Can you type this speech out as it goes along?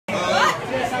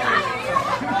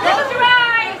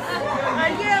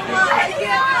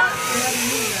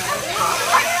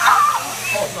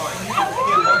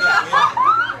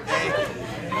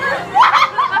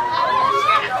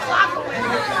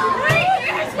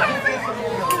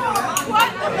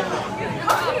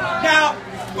Now,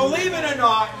 believe it or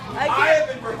not, I have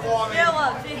been performing for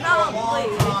a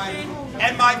long time,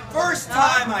 and my first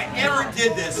time I ever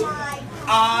did this,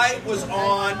 I was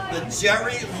on the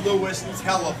Jerry Lewis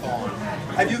Telethon.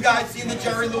 Have you guys seen the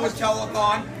Jerry Lewis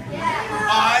Telethon?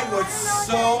 I was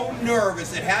so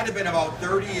nervous. It had to have been about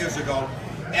 30 years ago.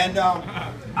 And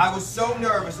I was so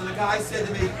nervous. And the guy said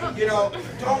to me, you know,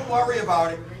 don't worry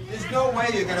about it. There's no way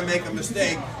you're going to make a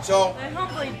mistake. So, so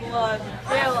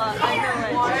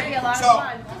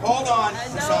hold on,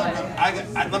 Sandra.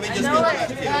 Let me just get that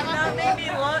to you. That made me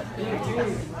look.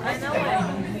 I know it.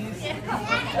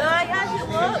 I got you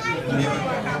look.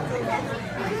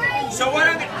 So what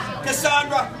I'm going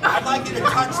Cassandra, I'd like you to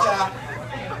touch that.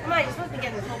 Come on, you're supposed to be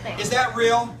getting this whole thing. Is that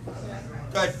real?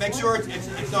 Good. Make sure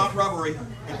it's not rubbery.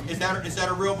 Is that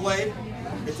a real blade?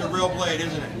 It's a real blade,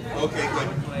 isn't it? Okay, good.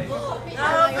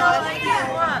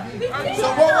 So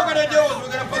what we're going to do is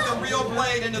we're going to put the real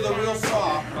blade into the real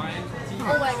saw.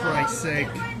 For Christ's sake.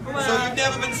 So you've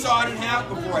never been sawed in half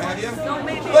before, have you?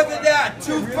 Look at that.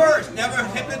 2 first. Never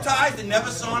hypnotized and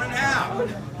never sawn in half.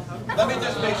 Let me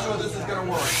just make sure this is going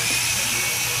to work.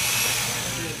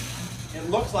 It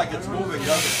looks like it's moving,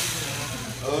 doesn't it?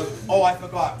 Oh, I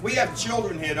forgot. We have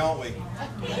children here, don't we?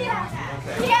 Okay.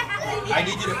 I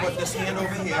need you to put this hand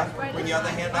over here. Bring the other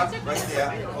hand up, right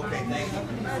there. Okay, thank you.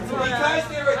 Because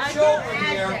there are children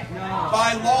here,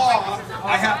 by law,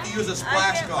 I have to use a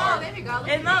splash guard.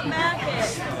 It's not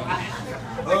magic.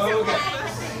 Okay.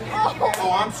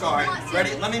 Oh, I'm sorry.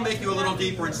 Ready? Let me make you a little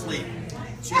deeper in sleep.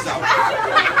 She's out.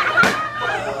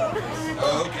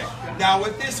 Okay. Now,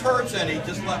 if this hurts any,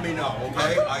 just let me know,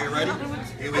 okay? Are you ready?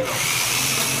 Here we go.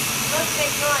 Let's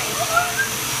make noise.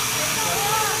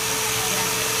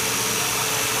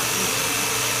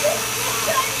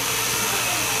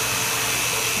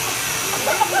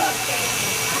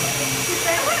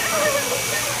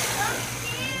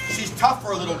 She's tough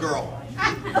for a little girl.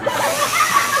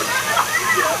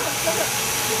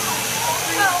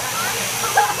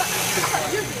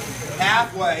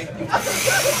 Halfway.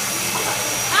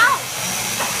 Ow!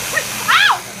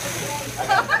 Ow!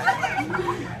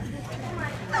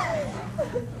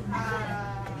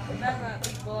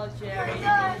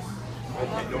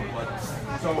 Okay, don't blood.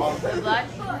 So,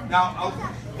 now,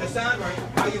 Cassandra,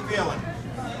 how you feeling?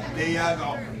 There you go.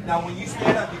 Now, when you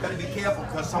stand up, you got to be careful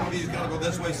because some of you are going to go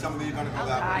this way, some of you are going to go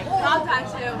that way. I'll die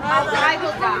too. I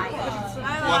will die.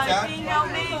 What's that? Can you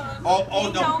help me?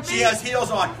 Oh no, she has heels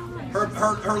on.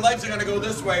 Her legs are going to go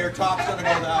this way, her top's going to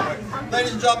go that way.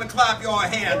 Ladies and gentlemen, clap your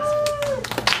hands.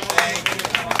 Thank you.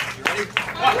 Ready?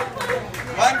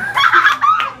 1,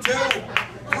 2,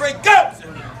 3, go!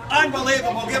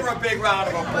 Unbelievable. Give her a big round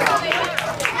of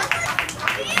applause.